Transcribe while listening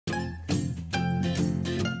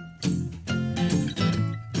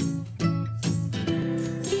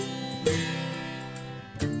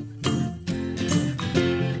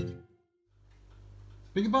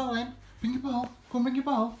Bring your ball then. Bring your ball. Go and bring your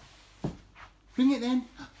ball. Bring it then.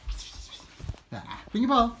 Bring your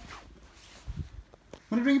ball.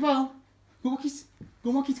 Want to bring your ball? Go walkies.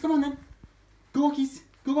 Go walkies. Come on then. Go walkies.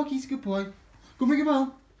 Go walkies. Good boy. Go bring your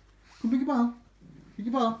ball. Go bring your ball. Bring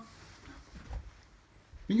your ball.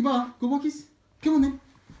 Bring your ball. Go walkies. Come on then.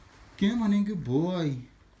 Come on then. Good boy.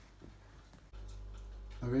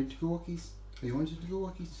 Are you ready to go walkies? Are you wanting to go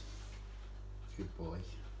walkies? Good boy.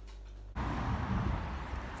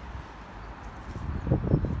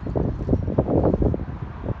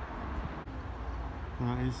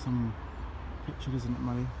 That is some picture, isn't it,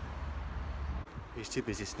 Murray? He's too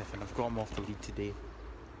busy sniffing. I've got him off the lead today.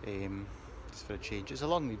 Just for a change. It's a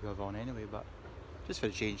long lead we've on anyway, but just for a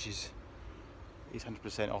change, he's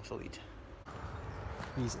 100% off the lead.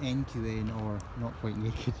 He's NQN, or not quite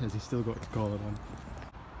naked, as he's still got the collar on.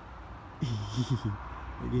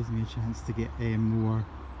 It gives me a chance to get more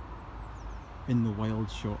in the wild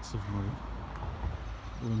shots of Murray.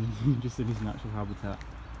 Just in his natural habitat.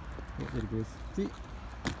 Yeah, there he goes. See?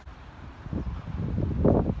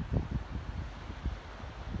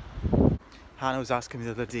 Hannah was asking me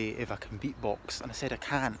the other day if I can beatbox, and I said I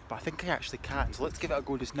can't, but I think I actually can, so let's give it a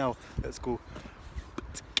go just now. Let's go.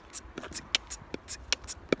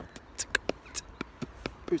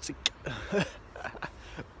 Boots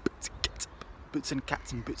and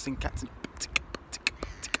cats and boots and cats and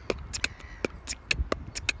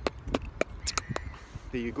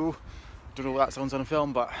there you go. Don't know what that sounds on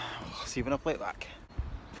film, but I'll see when I play it back.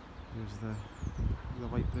 Here's the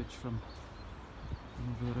white bridge from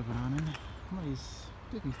over the River Annan. Well, he's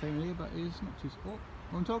taking his time here, but he's not too slow.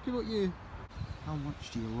 I'm talking about you. How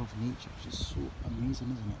much do you love nature? It's just so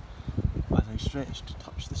amazing, isn't it? As I stretch to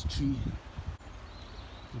touch this tree,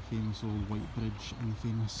 the famous old white bridge and the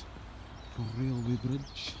famous railway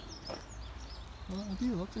bridge. Well, I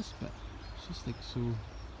do love this bit. It's just like so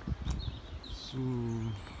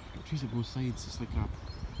got trees at both sides. It's like a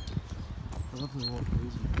lovely walk,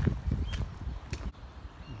 isn't it?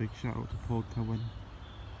 Big shout out to Paul Cowan.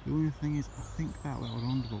 The only thing is, I think that little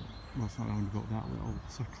roundabout, well, it's not roundabout, that little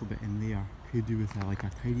circle bit in there could do with like a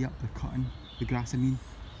tidy up, the cutting, the grass I mean,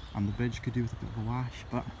 and the bridge could do with a bit of a wash,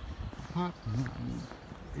 but apart from that, I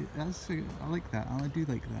mean, I like that, I do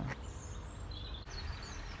like that.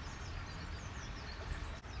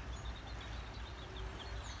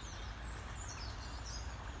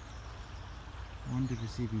 I wonder if we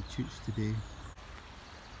see any chooch today.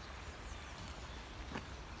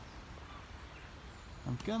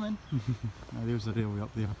 I'm coming! Now there's the railway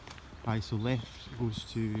up there. Aye, so left goes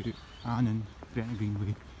to Annan,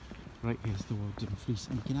 Greenway, right heads towards Dumfries,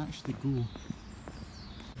 and you can actually go.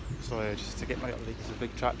 So just to get my update, there's a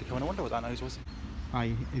big track to come in. I wonder what that noise was.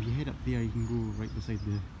 Aye, if you head up there you can go right beside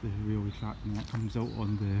the railway track, and that comes out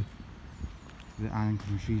on the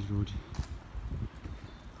Annan-Dumfries road.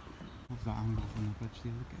 Love that angle from the bridge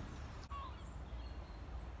there, look at it.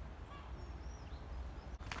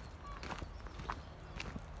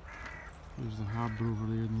 There's the harbour over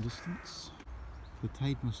there in the distance. The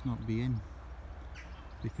tide must not be in,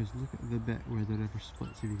 because look at the bit where the river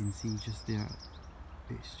splits, if you can see just there,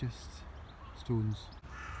 it's just stones.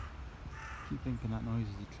 I keep thinking that noise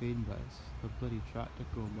is a train, but it's the bloody tractor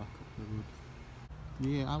going back up the road.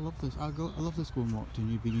 Yeah, I love this. I love this going walk to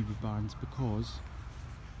Newbie Barns because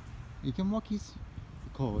you can walkies,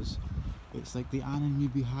 because it's like the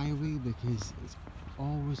Annan-Newbie Highway, because it's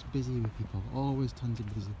always busy with people, always tons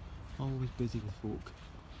of busy. Always busy with folk.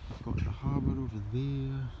 I've got the harbour over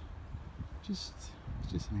there. It's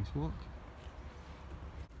just a nice walk.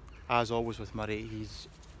 As always with Murray,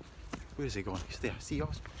 where is he going? He's there. See, you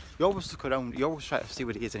always look around, you always try to see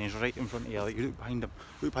where he is, and he's right in front of you. Like you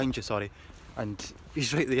look behind you, sorry, and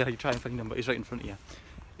he's right there. You try and find him, but he's right in front of you.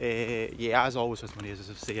 Yeah, as always with Murray, as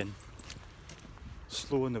I was saying,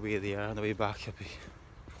 slow on the way there, and the way back he'll be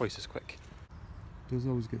twice as quick. It does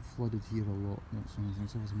always get flooded here a lot, that's one thing,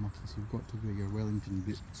 it's always mucky, so you've got to wear your Wellington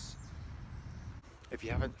boots. If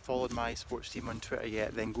you haven't followed my sports team on Twitter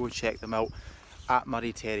yet, then go check them out at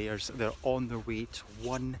Murray Terriers. They're on their way to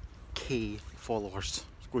 1k followers,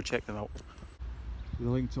 so go check them out. The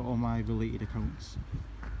link to all my related accounts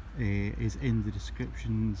is in the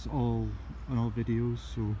descriptions on all videos,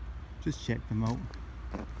 so just check them out.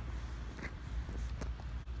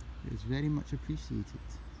 It's very much appreciated.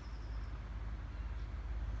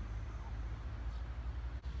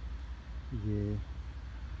 Yeah,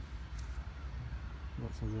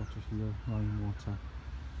 lots of water here, running water.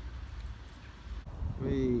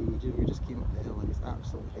 We just came up the hill and it's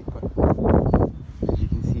absolutely quick. As you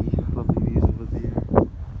can see, lovely views over there.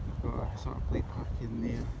 We've got a sort of play park in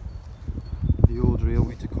there. The old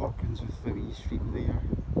railway to Cochran's with Newbie Street there.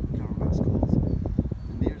 I can't remember what it's called.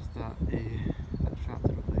 And there's that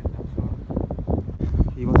tractor up there, that far.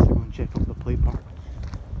 He wants to go and check out the play park.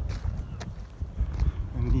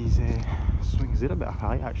 And these swings, they're a bit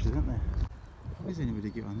high actually, aren't they? How does anybody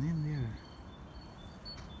get on them there?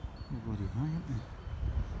 They're bloody high, aren't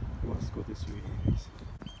they? Let's go this way anyways.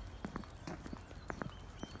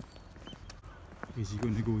 Is he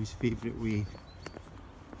going to go his favourite way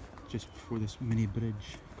just before this mini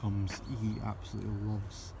bridge comes? He absolutely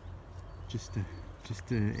loves just to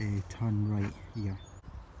turn right here.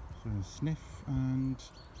 So sniff, and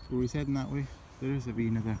he's heading that way. There is a wee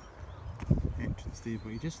another entrance there,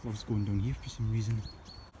 but he just loves going down here for some reason.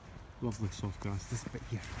 Lovely soft grass, this bit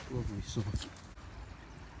here, lovely soft.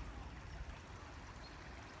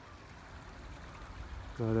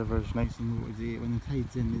 The river's nice and low today. When the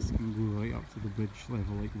tide's in, this can go right up to the bridge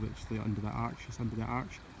level, like literally under that arch, just under that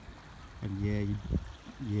arch. And yeah,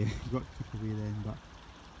 you got to keep away then, but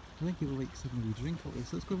I think it'll like something we drink out there,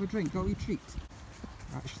 so let's go have a drink, got a wee treat.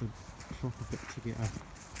 Actually, proper bit to get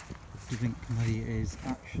a drink, Murray, is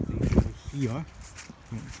actually over here.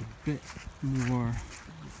 It's a bit more,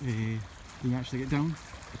 you can actually get down.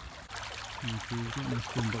 Okay, get in this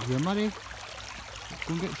phone bit here, Murray.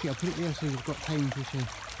 Go and get a treat, I'll put it there so you've got time in case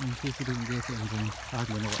you don't get it every time.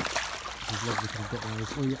 Hardly know it. It's lovely to have got there.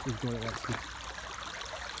 Oh yeah, we've got it, that's good.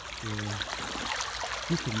 Yeah.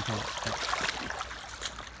 You couldn't talk, but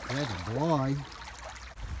clever boy.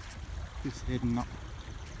 Just heading up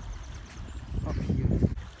here.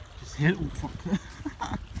 Just head, oh fuck.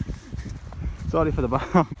 Sorry for the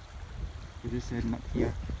back. We're just heading up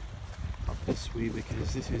here, up this way,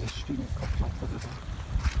 because this is a street that comes up the river.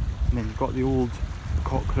 And then you've got the old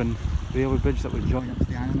Cochran railway bridge that would join up to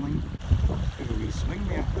the Annan line. There's a wee swing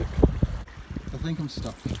there, look. I think I'm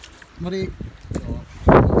stuck. Murray! Oh,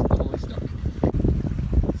 I'm totally stuck.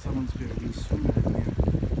 Someone's put a wee swing in there.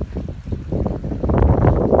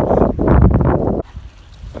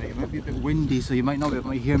 Right, it might be a bit windy, so you might not be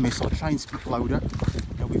able to hear me, so I'll try and speak louder.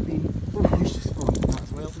 Now we've been, oh, he's just falling from that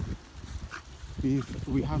as well.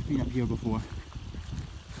 We have been up here before.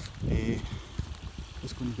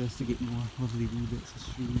 Let's go investigate more lovely wee bits of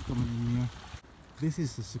stream coming in there. This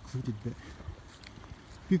is the secluded bit.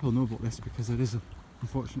 People know about this because there is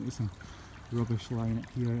unfortunately some rubbish lying up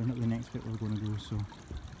here, and at the next bit we're going to go, so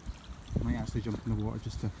I might actually jump in the water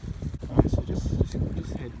just to so just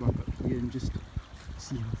head back up here and just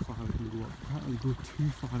see how far we can go up. Can't really go too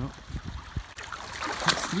far up.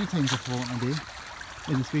 That's 3 times I've fallen a day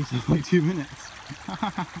in the space of like 2 minutes.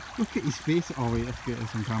 Look at his face. Oh wait, let's get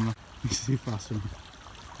this on camera. He's too fast for me.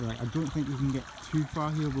 Right, I don't think we can get too far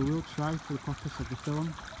here, but we'll try for the purpose of the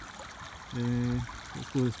film. Let's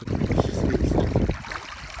go this way.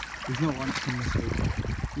 There's not lunch in this way.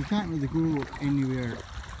 You can't really go anywhere.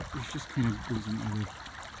 It just kind of goes into the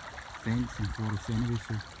fence and forest anyway,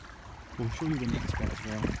 so we'll show you the next bit as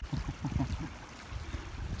well.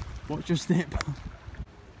 Watch your step.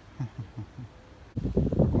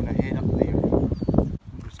 We're going to head up there.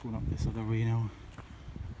 We're just going up this other way now,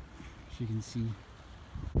 as you can see.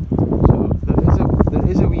 So there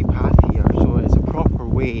is a wee path here, so it's a proper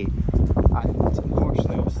way, and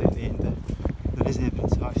unfortunately obviously at the end there is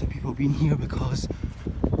evidence of actually people being here, because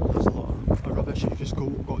there's a lot of rubbish and you just got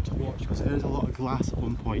to watch, because there is a lot of glass at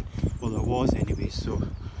one point. Well, there was anyway, so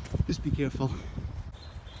just be careful.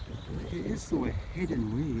 It is though a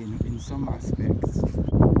hidden way in some aspects.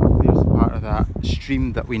 There's part of that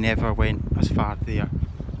stream that we never went as far there.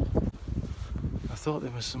 I thought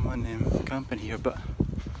there was someone camping here, but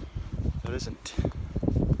there isn't.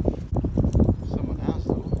 Someone has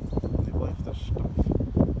though. They've left their stuff.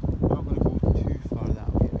 I'm not going to go too far that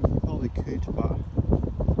way. I mean, you probably could, but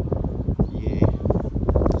yeah.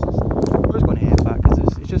 We're just going to head back, because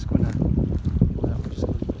it's just going to. Well, we're just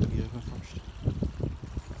going to go here first.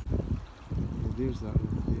 Yeah, there's that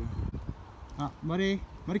over there. Ah, Murray!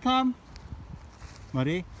 Murray, come!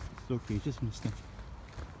 Murray! It's okay, just going to sniff.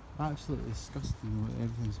 Absolutely disgusting though,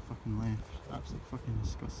 everything's fucking left. Absolutely fucking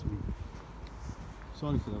disgusts me.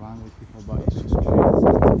 Sorry for the language, people, but it's just true. I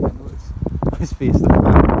know it's his face that it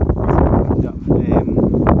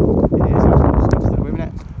is absolutely disgusting. Wait a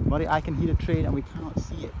minute, Murray, I can hear a train and we cannot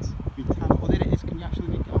see it. We cannot. Oh, there it is. Can you actually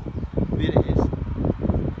make it up? There it is.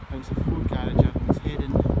 And it's a Ford Garager. It's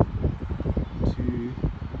heading to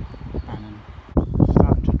Annan.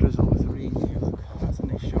 Starting to drizzle with rain here. Look, that's a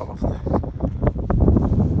nice shot of the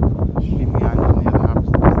stream meandering there, the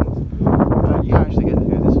harvest distance. You actually get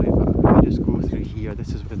through this way, but we just go through here. This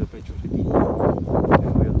is where the bridge would be. And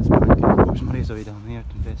we're on this bank, and of course Murray's away down there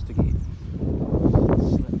to investigate.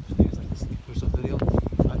 There's like the sleepers of the rail.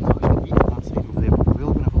 I've not actually been on that side over there.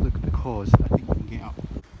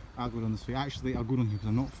 go down this way. Actually, I'll go down here because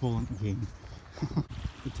I'm not falling again.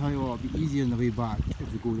 I tell you what, it'll be easier on the way back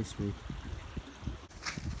if we go this way.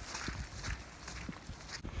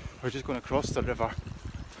 We're just going to cross the river.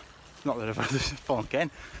 Not the river, this is falling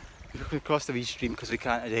again. We're going to cross the wee stream because we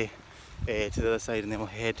can't today to the other side, and then we'll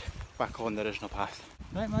head back on the original path.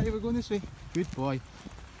 Right, Matty, we're going this way. Good boy.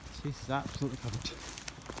 This is absolutely covered.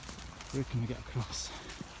 Where can we get across?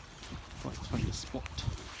 Let's find a spot.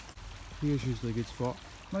 Here's usually a good spot.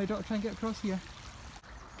 Matty, do you want to try and get across here?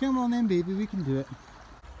 Come on then, baby, we can do it.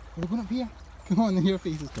 We're going up here. Come on, then your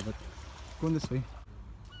face is covered. Going this way.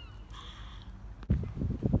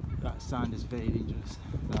 That sand is very dangerous.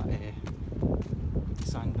 That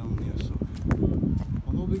sand down there, so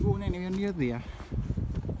we'll not be going anywhere near there.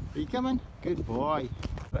 Are you coming? Good boy.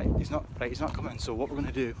 Right, he's not coming. So what we're going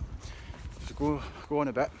to do is go on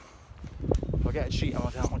a bit. I'll get a treat and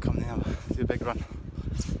I'll tell him to come there. I'll do a big run.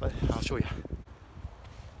 But I'll show you.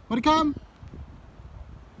 Want to come?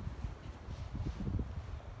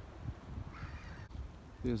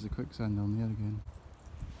 There's the quicksand down there again.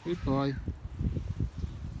 Good boy.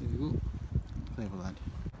 There we go. Clever lad.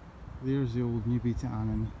 There's the old Newbie to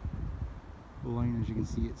Annan. The line, as you can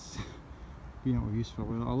see, it's been out of use for a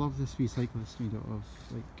while. I love this wee cyclist made out of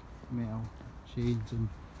like metal chains, and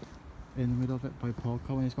in the middle of it by Paul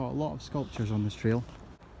Cullen. He's got a lot of sculptures on this trail,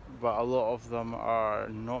 but a lot of them are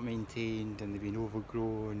not maintained and they've been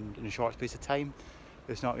overgrown in a short space of time.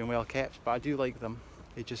 It's not been well kept, but I do like them.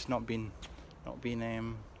 They've just not been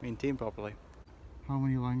maintained properly. How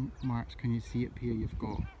many landmarks can you see up here? You've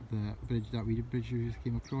got the bridge, that wee bridge you just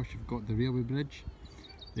came across. You've got the railway bridge.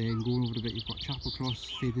 Then going over a bit, you've got Chapel Cross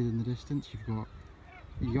faded in the distance. You've got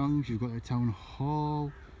Young's. You've got the town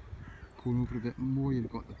hall. Going over a bit more, you've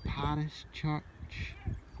got the parish church.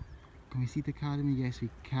 Can we see the academy? Yes, we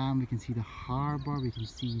can. We can see the harbour. We can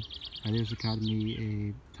see there's the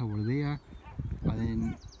academy tower there. And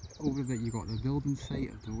then over a bit, you've got the building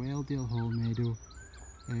site of the Welldale Hall Meadow.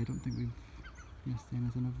 I don't think we've missed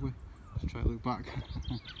anything, have we? Let's try to look back.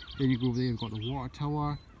 Then you go over there, you've got the water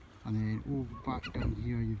tower, and then over back down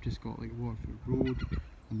here you've just got like Waterford Road,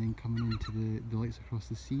 and then coming into the lights across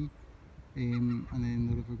the sea, and then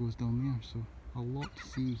the river goes down there, so a lot to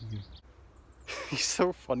see here. He's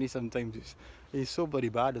so funny sometimes, he's so bloody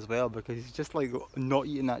bad as well, because he's just like not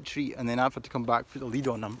eating that treat, and then I've had to come back, put the lead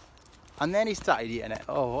on him, and then he started eating it.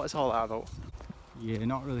 Oh, what's all that about? Yeah,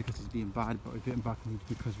 not really because he's being bad, but we're getting back in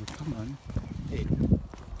because we're coming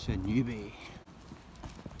to Newbie.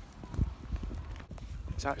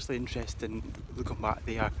 It's actually interesting looking back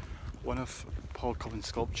there. One of Paul Cullen's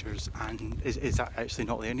sculptures and is actually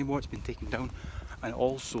not there anymore. It's been taken down, and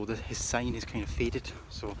also his sign is kind of faded.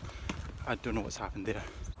 So I don't know what's happened there.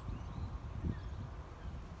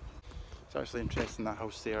 It's actually interesting, that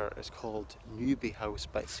house there is called Newbie House,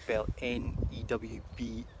 but it's spelled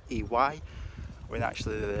N-E-W-B-A-Y, when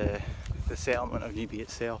actually the settlement of Newbie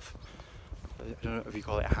itself, I don't know if you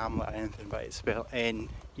call it a hamlet or anything, but it's spelled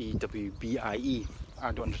N-E-W-B-I-E.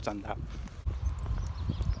 I don't understand that.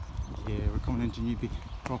 Yeah, we're coming into Newbie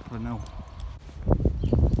proper now.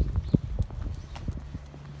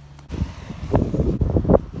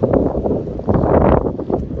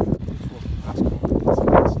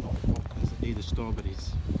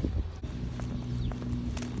 Strawberries.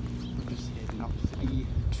 We're just heading up 3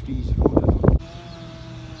 trees road.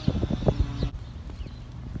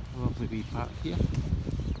 Lovely wee park here.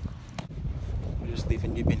 We're just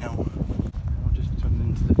leaving Newbie now. We're just turning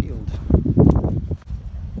into the field.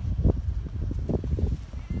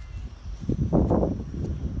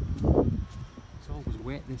 It's always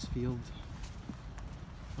wet, this field.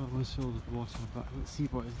 Well, it was filled with water, but let's see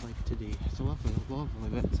what it's like today. It's a lovely, lovely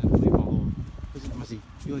bit to leave all alone. Isn't it, Muzzy?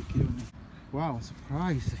 You like it, don't you? Wow,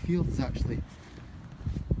 surprise! The field is actually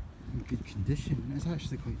in good condition. It's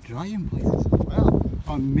actually quite dry in places as well.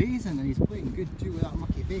 Amazing, and he's playing good too with that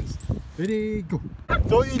mucky face. Ready, go!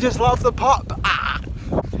 Don't you just love the pup? Ah!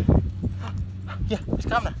 Yeah, he's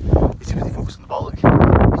coming. He's really focused on the ball. Look,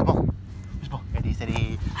 here's the ball. Here's the ball. Ready,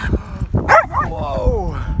 steady.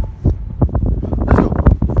 Whoa!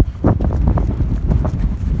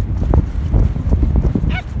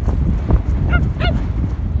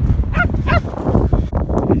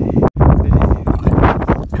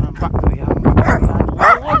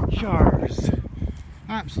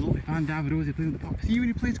 Absolutely fan-dabba-rosy playing with the pup. See, when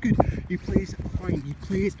he plays good, he plays fine, he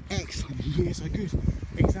plays excellent. He is a good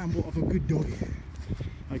example of a good dog.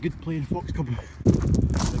 A good playing fox cub.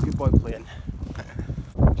 A good boy playing.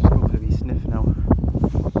 Just go for a wee sniff now.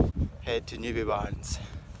 Head to Newbie Barns.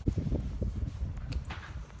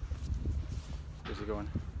 Where's he going?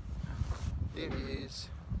 There he is.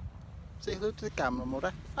 Say hello to the camera,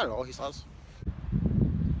 Mora. Hello, he says.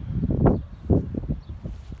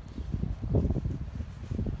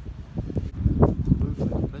 Looks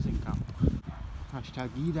like a prison camp. Hashtag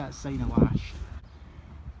E that sign of lash.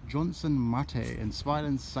 Johnson Mate,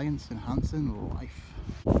 inspiring science, enhancing life.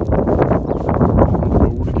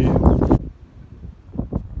 Road again.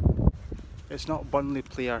 It's not Burnley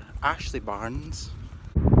player Ashley Barnes.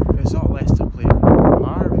 It's not Leicester player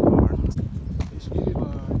Harvey Barnes. It's Newbie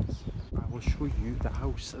Barns. I will show you the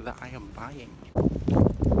house that I am buying.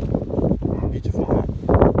 Beautiful, huh?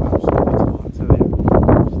 Absolutely beautiful. That's it there.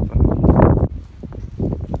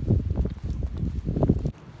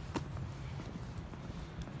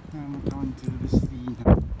 And we're going to the scene.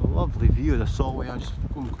 A lovely view of the Solway. I'm just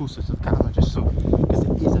going closer to the camera just so, because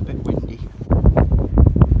it is a bit windy.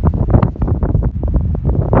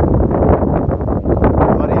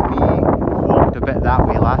 That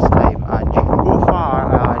way last time, and you can go far,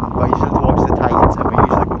 but you just have to watch the tides, and we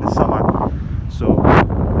usually go in the summer, so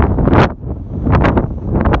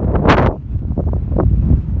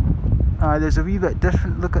there's a wee bit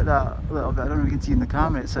different. Look at that little bit. I don't know if you can see in the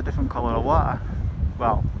camera, it's a different colour of water.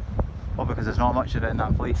 Well, because there's not much of it in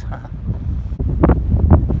that place.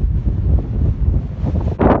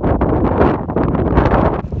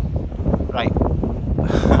 Right.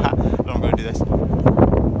 I'm going to do this.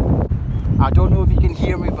 I don't know if you can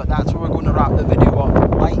hear me, but that's where we're going to wrap the video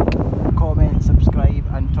up. Like, comment, subscribe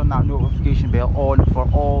and turn that notification bell on for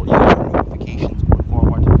all your